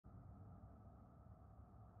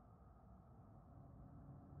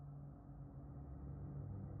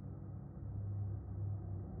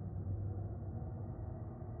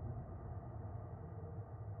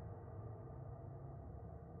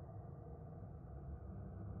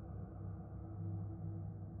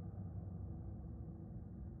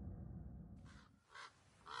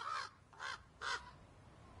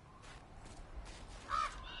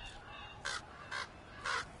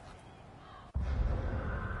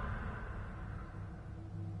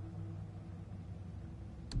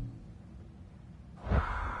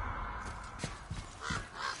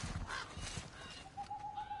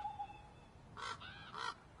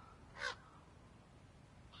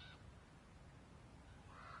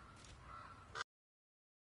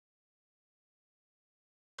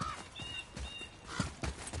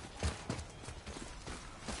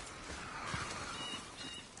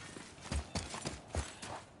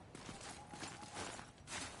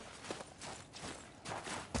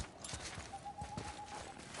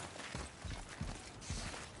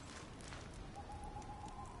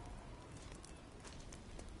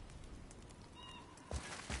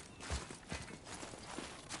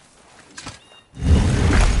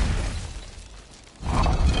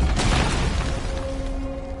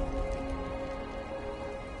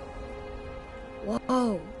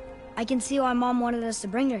I can see why Mom wanted us to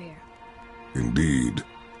bring her here. Indeed.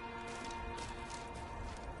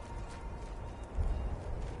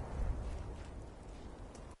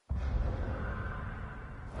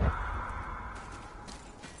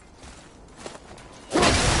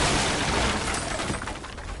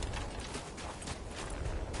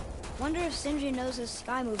 Wonder if Sindri knows his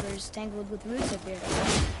sky mover is tangled with roots up here.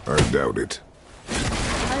 I doubt it.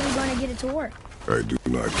 How are we going to get it to work? I do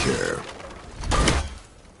not care.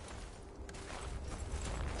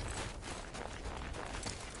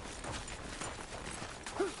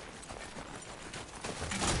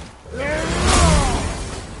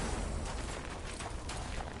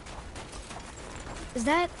 Is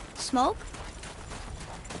that smoke?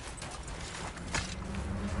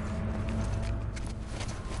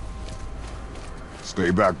 Stay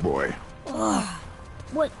back, boy. Ugh.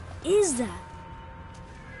 What is that?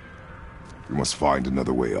 We must find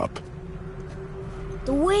another way up.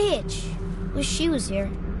 The witch! Wish she was here.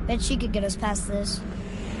 Bet she could get us past this.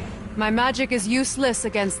 My magic is useless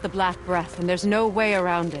against the Black Breath, and there's no way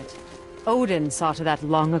around it. Odin saw to that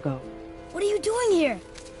long ago. What are you doing here?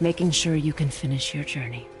 Making sure you can finish your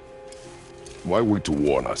journey. Why wait to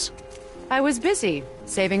warn us? I was busy,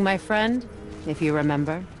 saving my friend, if you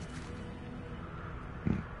remember.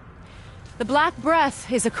 The Black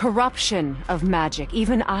Breath is a corruption of magic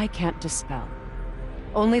even I can't dispel.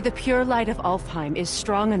 Only the pure light of Alfheim is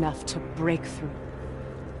strong enough to break through.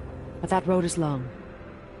 But that road is long.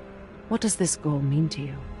 What does this goal mean to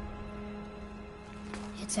you?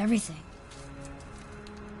 It's everything.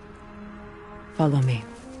 Follow me.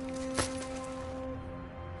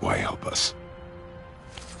 Why help us?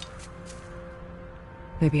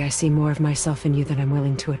 Maybe I see more of myself in you than I'm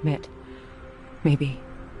willing to admit. Maybe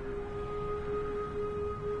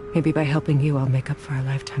by helping you, I'll make up for a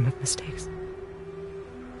lifetime of mistakes.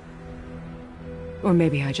 Or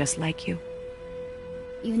maybe I just like you.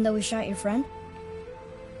 Even though we shot your friend?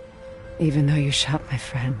 Even though you shot my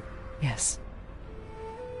friend, yes.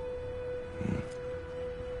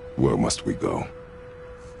 Where must we go?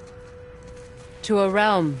 To a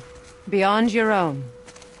realm beyond your own.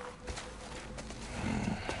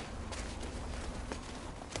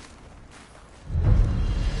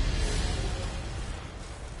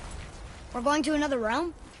 We're going to another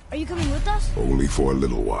realm? Are you coming with us? Only for a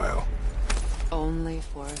little while. Only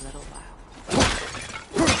for a little while.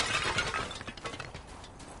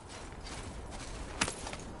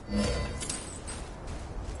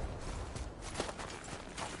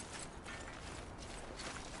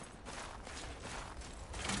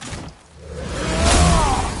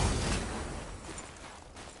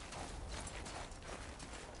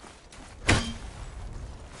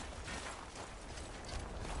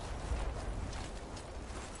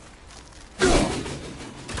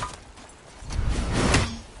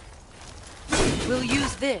 We'll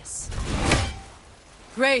use this.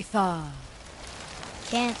 Greythaw.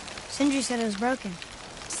 Can't. Sindri said it was broken.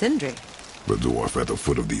 Sindri? The dwarf at the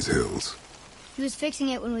foot of these hills. He was fixing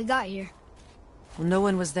it when we got here. Well, no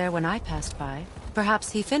one was there when I passed by.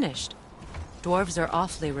 Perhaps he finished. Dwarves are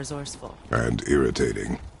awfully resourceful. And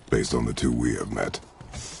irritating, based on the two we have met.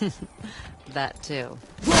 That too.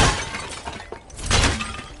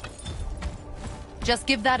 Just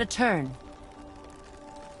give that a turn.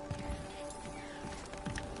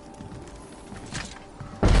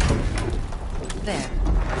 There.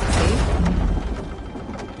 See?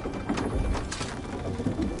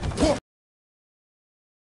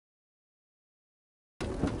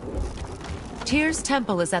 Tyr's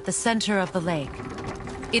temple is at the center of the lake.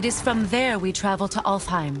 It is from there we travel to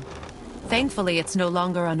Alfheim. Thankfully, it's no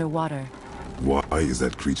longer underwater. Why is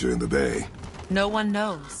that creature in the bay? No one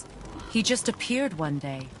knows. He just appeared one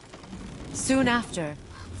day. Soon after,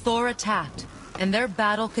 Thor attacked, and their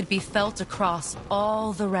battle could be felt across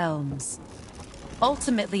all the realms.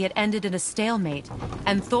 Ultimately, it ended in a stalemate,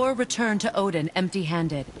 and Thor returned to Odin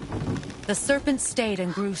empty-handed. The serpent stayed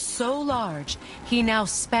and grew so large, he now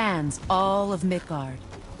spans all of Midgard.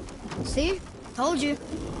 See? Told you.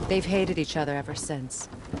 They've hated each other ever since.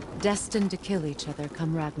 Destined to kill each other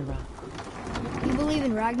come Ragnarok. You believe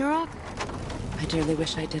in Ragnarok? I dearly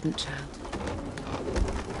wish I didn't, child.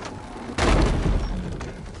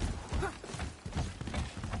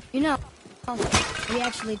 You know, we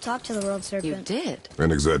actually talked to the world serpent. You did?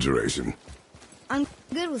 An exaggeration. I'm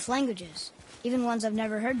good with languages, even ones I've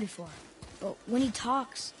never heard before. But when he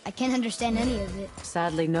talks, I can't understand any of it.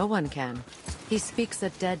 Sadly, no one can. He speaks a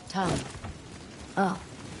dead tongue. Oh.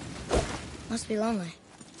 Must be lonely.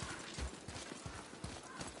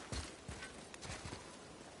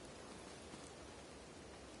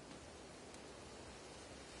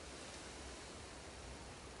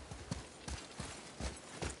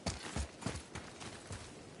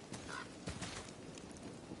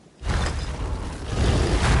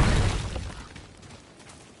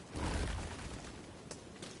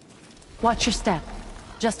 Watch your step.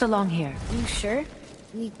 Just along here. You sure?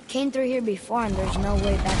 We came through here before and there's no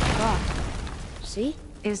way back across. See?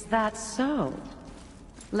 Is that so?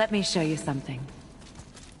 Let me show you something.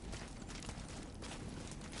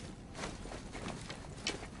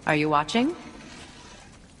 Are you watching?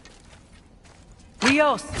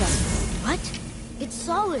 Riosta! What? It's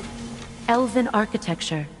solid. Elven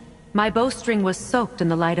architecture. My bowstring was soaked in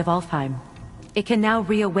the light of Alfheim. It can now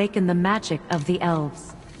reawaken the magic of the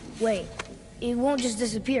elves. Wait, it won't just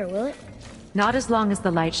disappear, will it? Not as long as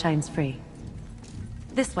the light shines free.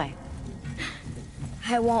 This way.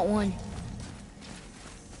 I want one.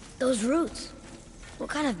 Those roots. What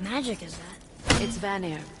kind of magic is that? It's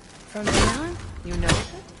Vanir. From Vanir? You know it?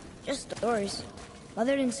 Just stories.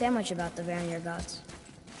 Mother didn't say much about the Vanir gods.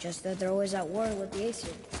 Just that they're always at war with the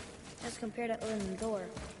Aesir. As compared to Odin and Thor,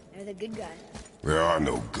 they're the good guys. There are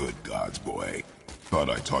no good gods, boy. Thought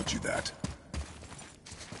I taught you that.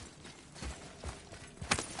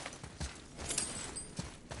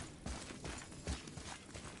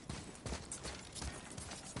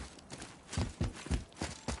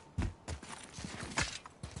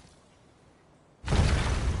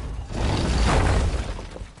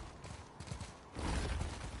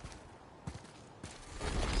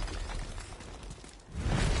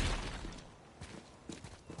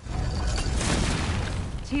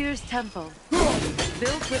 Tyr's temple.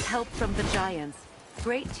 Built with help from the giants,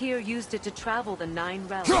 Great Tyr used it to travel the 9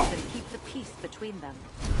 realms and keep the peace between them.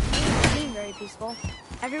 It doesn't seem very peaceful.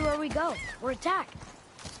 Everywhere we go, we're attacked.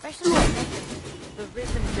 Especially with The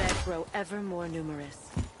risen dead grow ever more numerous.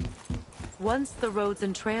 Once the roads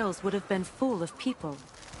and trails would have been full of people.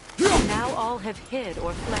 Now all have hid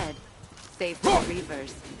or fled, save for the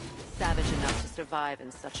Reavers, savage enough to survive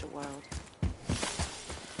in such a world.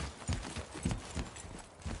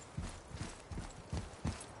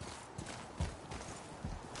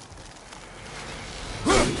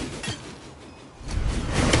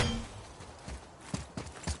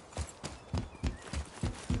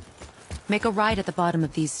 Make a right at the bottom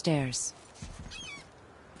of these stairs.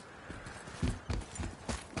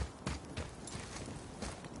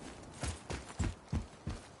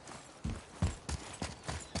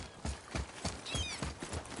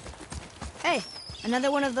 Hey,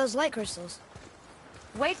 another one of those light crystals.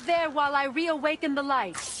 Wait there while I reawaken the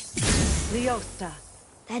light. Liosta.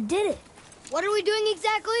 That did it. What are we doing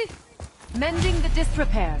exactly? Mending the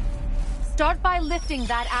disrepair. Start by lifting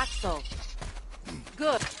that axle.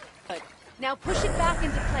 Good. Now push it back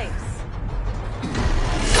into place.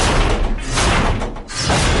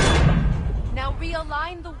 Now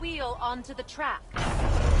realign the wheel onto the track.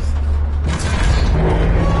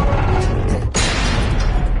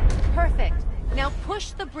 Perfect. Now push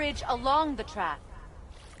the bridge along the track.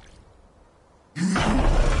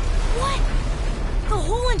 What? The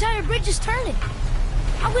whole entire bridge is turning.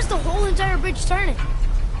 How is the whole entire bridge turning?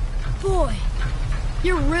 Boy,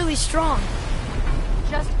 you're really strong.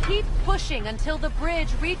 Just keep pushing until the bridge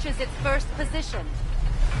reaches its first position.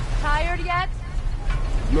 Tired yet?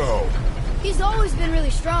 No. He's always been really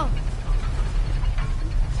strong.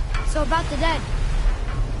 So about the dead.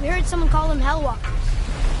 We heard someone call them Hellwalkers.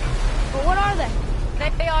 But what are they?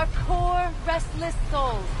 They are poor, restless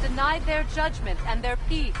souls, denied their judgment and their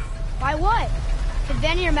peace. By what? Could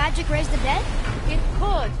Vanir magic raise the dead? It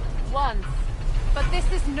could, once. But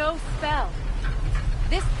this is no spell.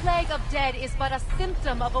 This plague of dead is but a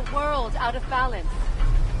symptom of a world out of balance.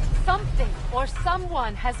 Something or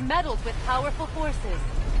someone has meddled with powerful forces.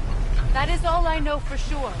 That is all I know for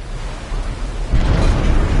sure.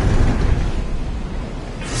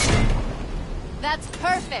 That's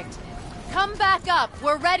perfect. Come back up.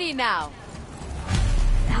 We're ready now.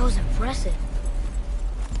 That was impressive.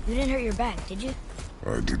 You didn't hurt your back, did you?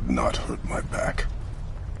 I did not hurt my back.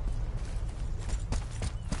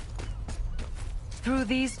 Through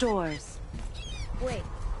these doors. Wait,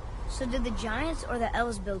 so did the giants or the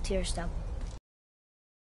elves build Tyr's temple?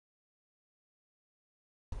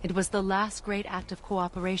 It was the last great act of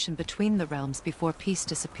cooperation between the realms before peace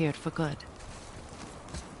disappeared for good.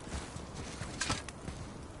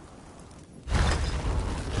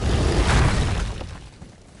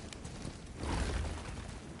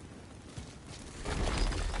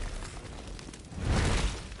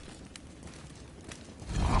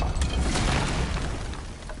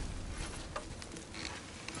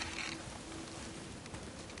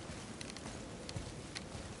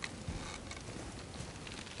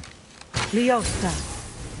 Liosta.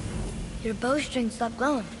 Your bowstring stopped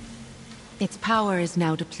glowing. Its power is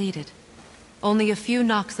now depleted. Only a few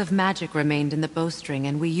knocks of magic remained in the bowstring,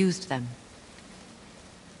 and we used them.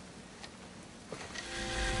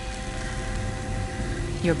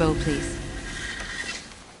 Your bow, please.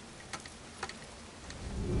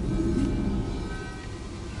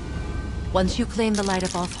 Once you claim the light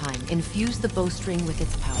of Alfheim, infuse the bowstring with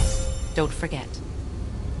its power. Don't forget.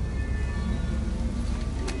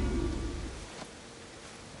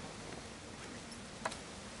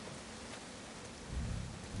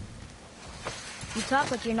 You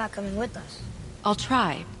talk like you're not coming with us. I'll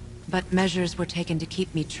try, but measures were taken to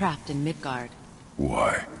keep me trapped in Midgard.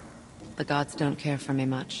 Why? The gods don't care for me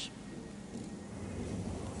much.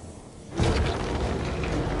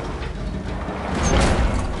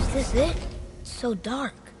 Is this it? It's so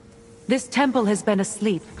dark. This temple has been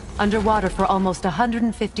asleep, underwater for almost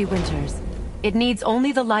 150 winters. It needs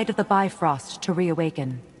only the light of the Bifrost to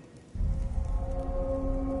reawaken.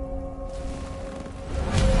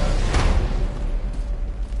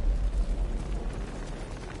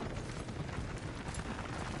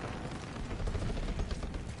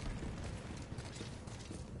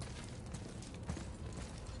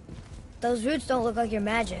 Those roots don't look like your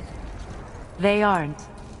magic. They aren't.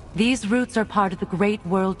 These roots are part of the Great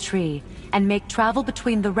World Tree, and make travel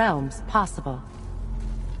between the realms possible.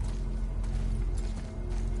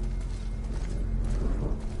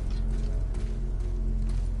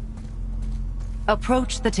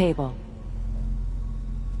 Approach the table.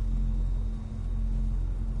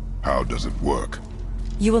 How does it work?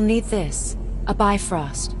 You will need this, a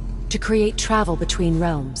Bifrost, to create travel between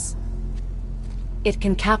realms. It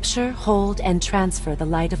can capture, hold, and transfer the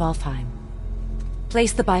light of Alfheim.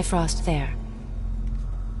 Place the Bifrost there.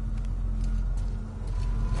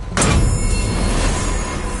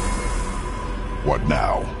 What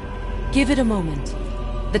now? Give it a moment.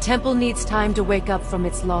 The temple needs time to wake up from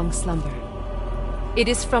its long slumber. It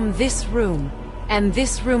is from this room, and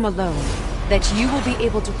this room alone, that you will be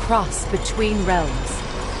able to cross between realms.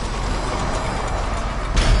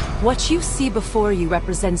 What you see before you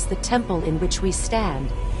represents the temple in which we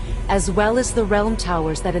stand, as well as the realm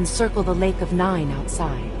towers that encircle the Lake of Nine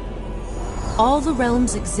outside. All the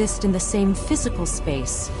realms exist in the same physical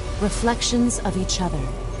space, reflections of each other.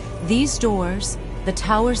 These doors, the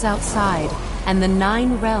towers outside, and the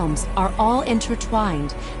 9 realms are all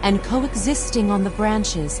intertwined and coexisting on the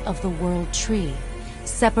branches of the World Tree,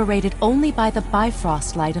 separated only by the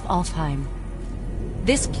Bifrost light of Alfheim.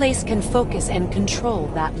 This place can focus and control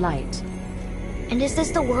that light. And is this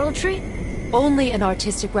the World Tree? Only an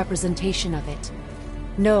artistic representation of it.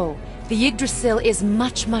 No, the Yggdrasil is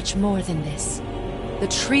much, much more than this. The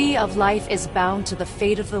Tree of Life is bound to the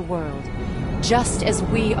fate of the world, just as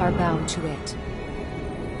we are bound to it.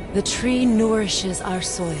 The tree nourishes our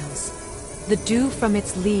soils. The dew from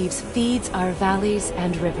its leaves feeds our valleys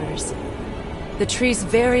and rivers. The tree's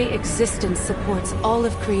very existence supports all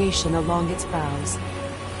of creation along its boughs.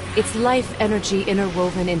 Its life energy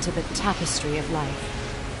interwoven into the tapestry of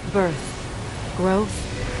life. Birth,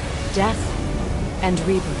 growth, death, and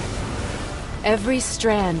rebirth. Every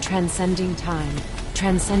strand transcending time,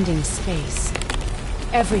 transcending space.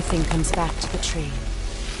 Everything comes back to the tree.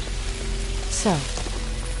 So,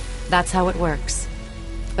 that's how it works.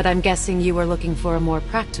 But I'm guessing you were looking for a more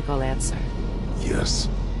practical answer. Yes.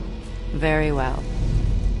 Very well.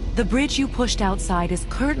 The bridge you pushed outside is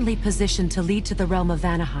currently positioned to lead to the realm of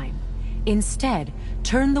Vanaheim. Instead,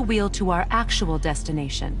 turn the wheel to our actual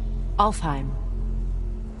destination, Alfheim.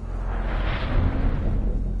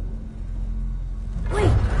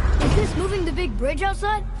 Wait, is this moving the big bridge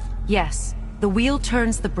outside? Yes, the wheel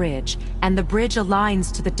turns the bridge, and the bridge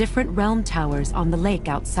aligns to the different realm towers on the lake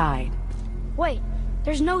outside. Wait,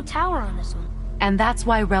 there's no tower on this one. And that's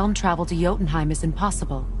why realm travel to Jotunheim is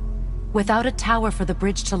impossible. Without a tower for the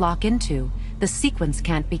bridge to lock into, the sequence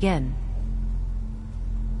can't begin.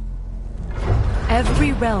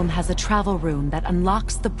 Every realm has a travel rune that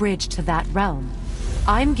unlocks the bridge to that realm.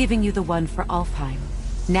 I'm giving you the one for Alfheim.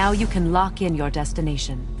 Now you can lock in your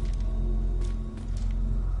destination.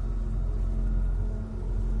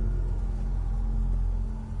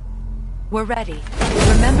 We're ready.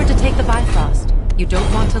 Remember to take the Bifrost. You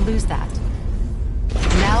don't want to lose that.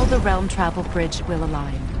 Now the realm travel bridge will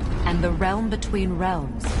align, and the realm between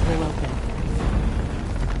realms will open.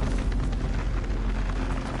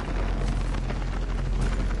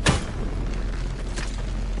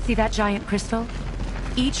 See that giant crystal?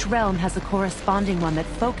 Each realm has a corresponding one that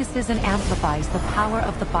focuses and amplifies the power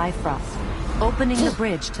of the Bifrost, opening the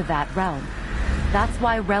bridge to that realm. That's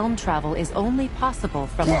why realm travel is only possible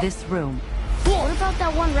from this room. What about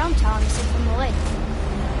that one realm tower missing from the lake?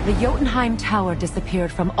 The Jotunheim Tower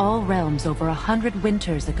disappeared from all realms over 100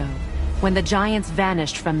 winters ago, when the giants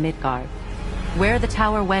vanished from Midgard. Where the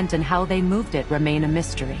tower went and how they moved it remain a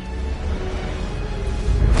mystery.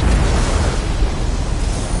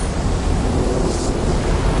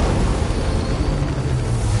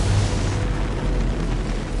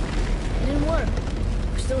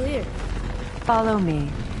 Follow me.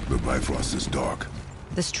 The Bifrost is dark.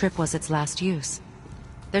 This trip was its last use.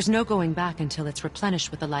 There's no going back until it's replenished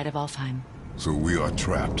with the light of Alfheim. So we are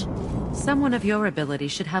trapped. Someone of your ability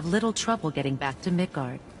should have little trouble getting back to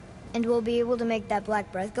Midgard. And we'll be able to make that black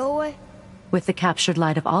breath go away? With the captured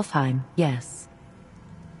light of Alfheim, yes.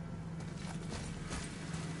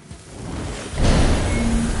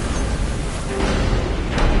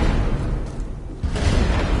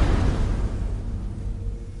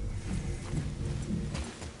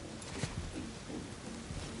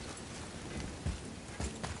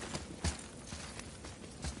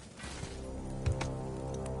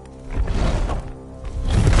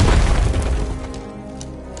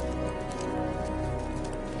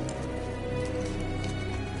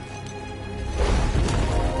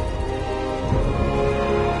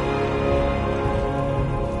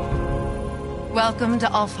 Welcome to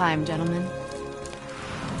Alfheim, gentlemen.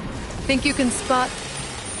 Think you can spot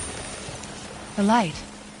the light?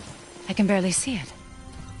 I can barely see it.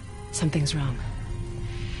 Something's wrong.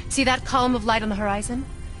 See that column of light on the horizon?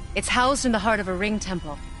 It's housed in the heart of a ring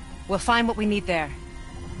temple. We'll find what we need there.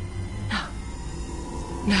 No.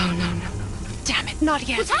 No. Damn it, not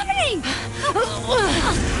yet. What's happening?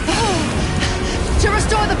 To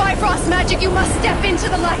restore the Bifrost magic, you must step into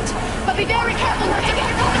the light. But be very careful not to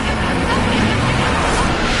get caught.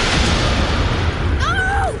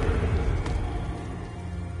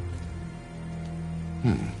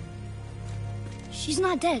 She's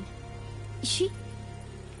not dead. Is she?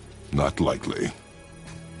 Not likely.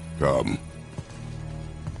 Come.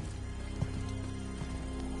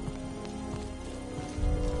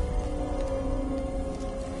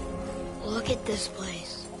 Look at this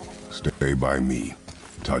place. Stay by me.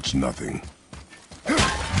 Touch nothing.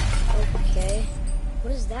 Okay.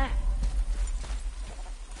 What is that?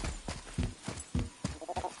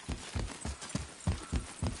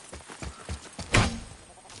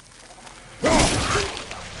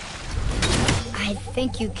 I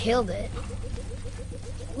think you killed it.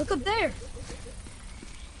 Look up there.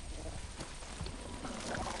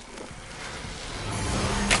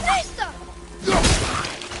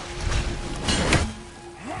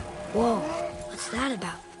 Whoa, what's that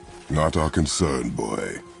about? Not our concern,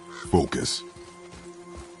 boy. Focus.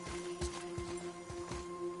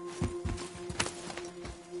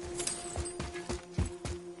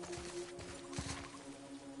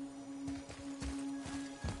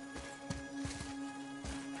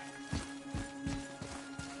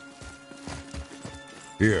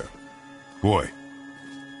 Here. Boy.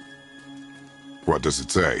 What does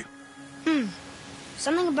it say?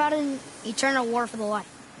 Something about an eternal war for the light.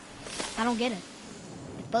 I don't get it.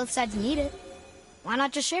 If both sides need it, why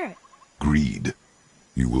not just share it? Greed.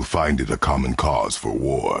 You will find it a common cause for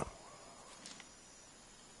war.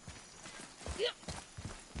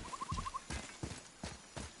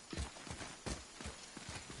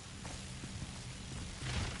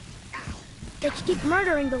 They keep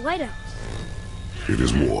murdering the lighthouse. It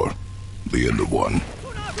is war. The end of one.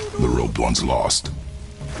 The robed one's lost.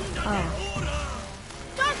 Darko,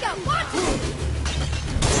 what?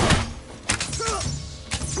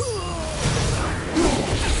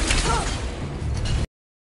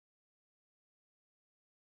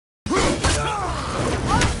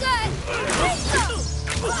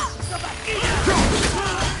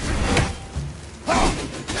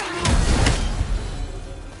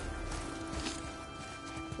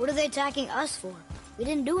 What are they attacking us for? We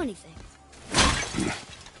didn't do anything.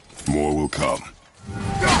 More will come.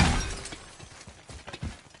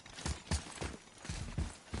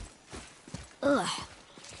 Ugh.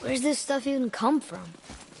 Where's this stuff even come from?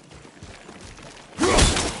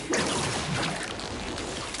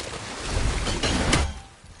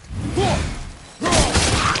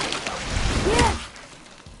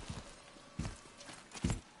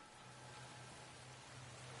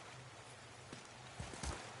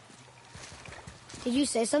 Did you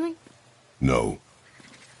say something? No.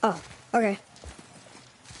 Oh, okay.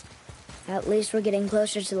 At least we're getting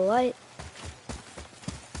closer to the light.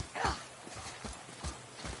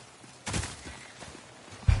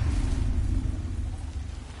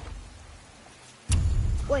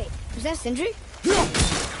 Wait, is that Sindri?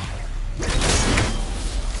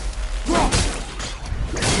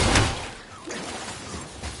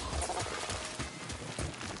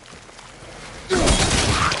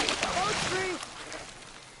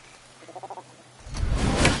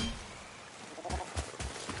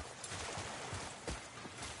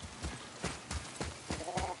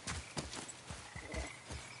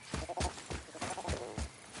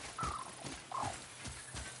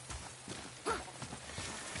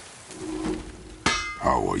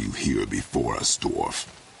 How are you here before us, dwarf?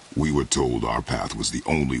 We were told our path was the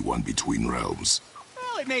only one between realms.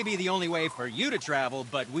 Well, it may be the only way for you to travel,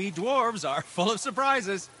 but we dwarves are full of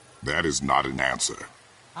surprises. That is not an answer.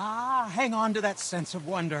 Ah, hang on to that sense of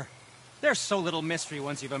wonder. There's so little mystery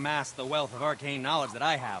once you've amassed the wealth of arcane knowledge that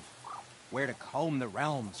I have. Where to comb the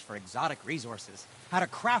realms for exotic resources. How to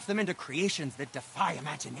craft them into creations that defy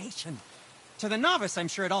imagination. To the novice, I'm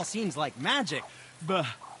sure it all seems like magic, but...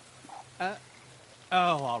 oh,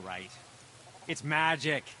 all right. It's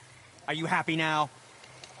magic. Are you happy now?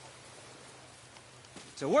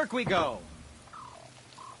 To work we go.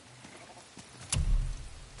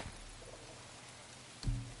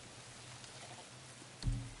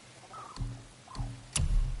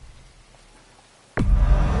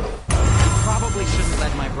 Probably shouldn't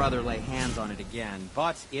let my brother lay hands on it again,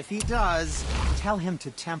 but if he does, tell him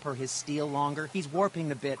to temper his steel longer. He's warping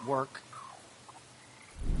the bit work.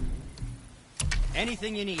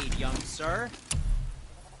 Anything you need, young sir.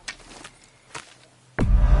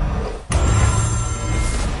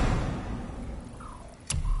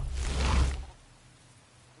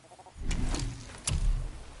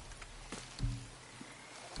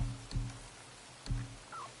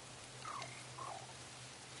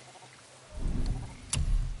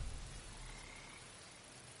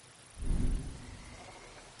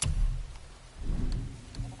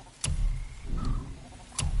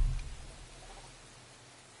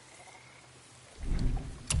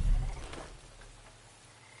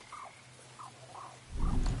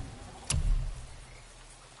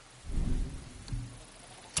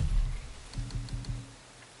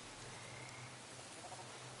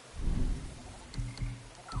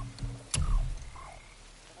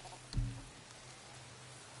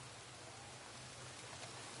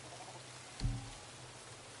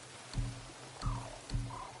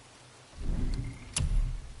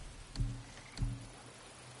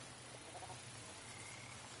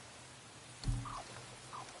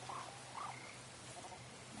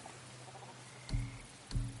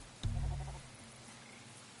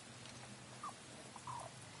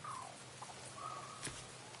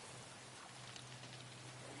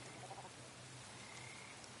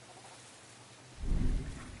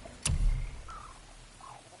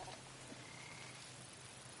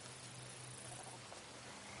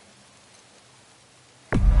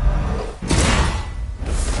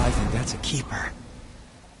 I think that's a keeper.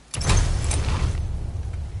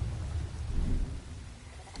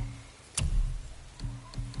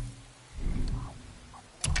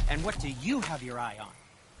 And what do you have your eye on?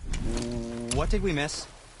 What did we miss?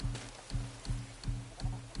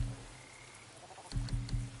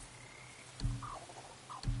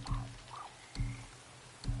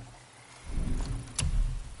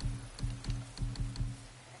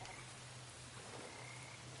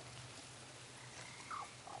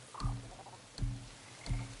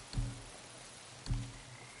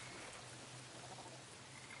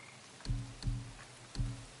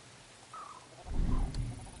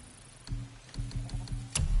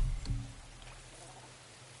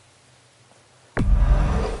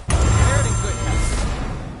 Very good, Captain.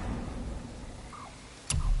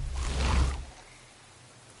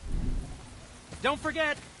 Don't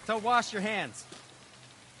forget to wash your hands.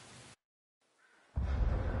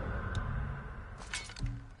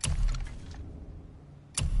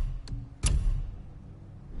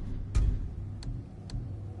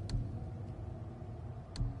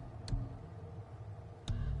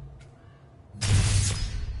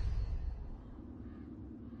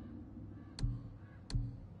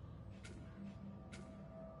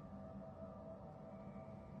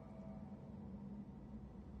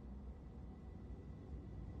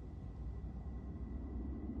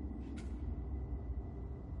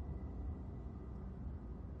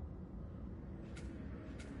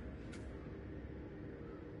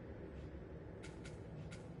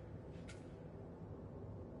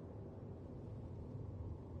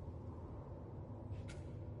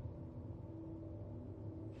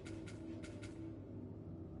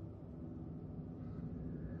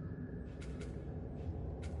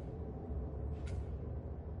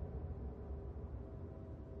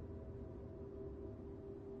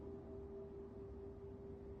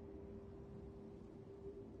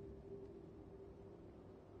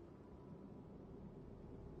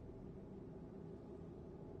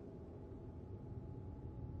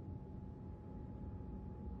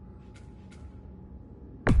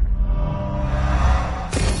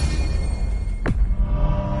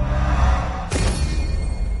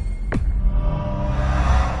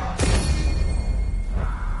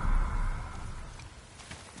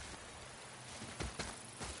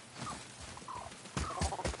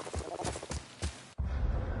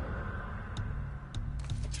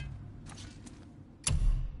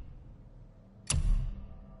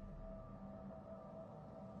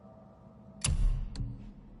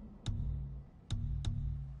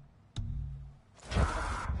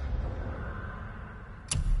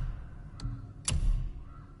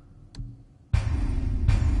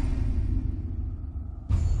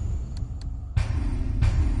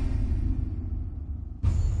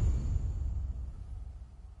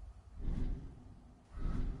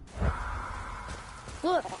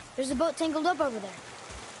 Look, there's a boat tangled up over there.